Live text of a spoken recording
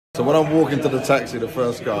So when I'm walking to the taxi, the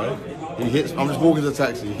first guy, I'm just walking to the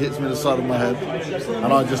taxi, he hits me in the side of my head,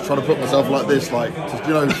 and I just try to put myself like this, like, just,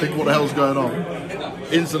 you know, think what the hell's going on.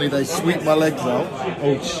 Instantly, they sweep my legs out.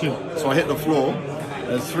 Oh shit. So I hit the floor,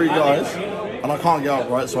 there's 3 guys, and I can't get up,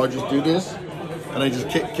 right? So I just do this, and they just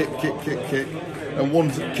kick, and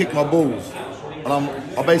one kicked my balls. And I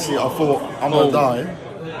thought, I'm gonna die.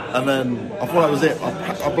 And then I thought that was it.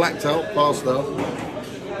 I blacked out, passed out.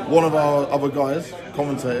 One of our other guys,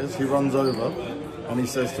 commentators, he runs over and he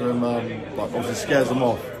says to him, like, obviously scares him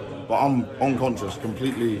off. But I'm unconscious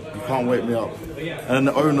completely, you can't wake me up. And then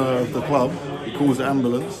the owner of the club, he calls the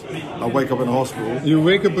ambulance. I wake up in the hospital. You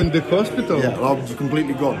wake up in the hospital? Yeah, and I'm just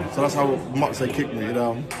completely gone. So that's how much they kicked me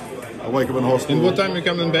down. I wake up in the hospital. And what time you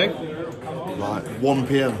coming back? Like 1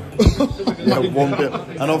 p.m. Yeah, 1 p.m.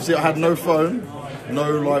 And obviously I had no phone,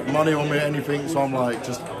 no like money on me or anything, so I'm like,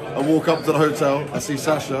 I walk up to the hotel, I see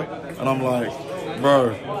Sasha, and I'm like,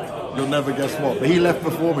 bro, you'll never guess what. But he left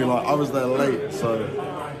before me, like I was there late, so.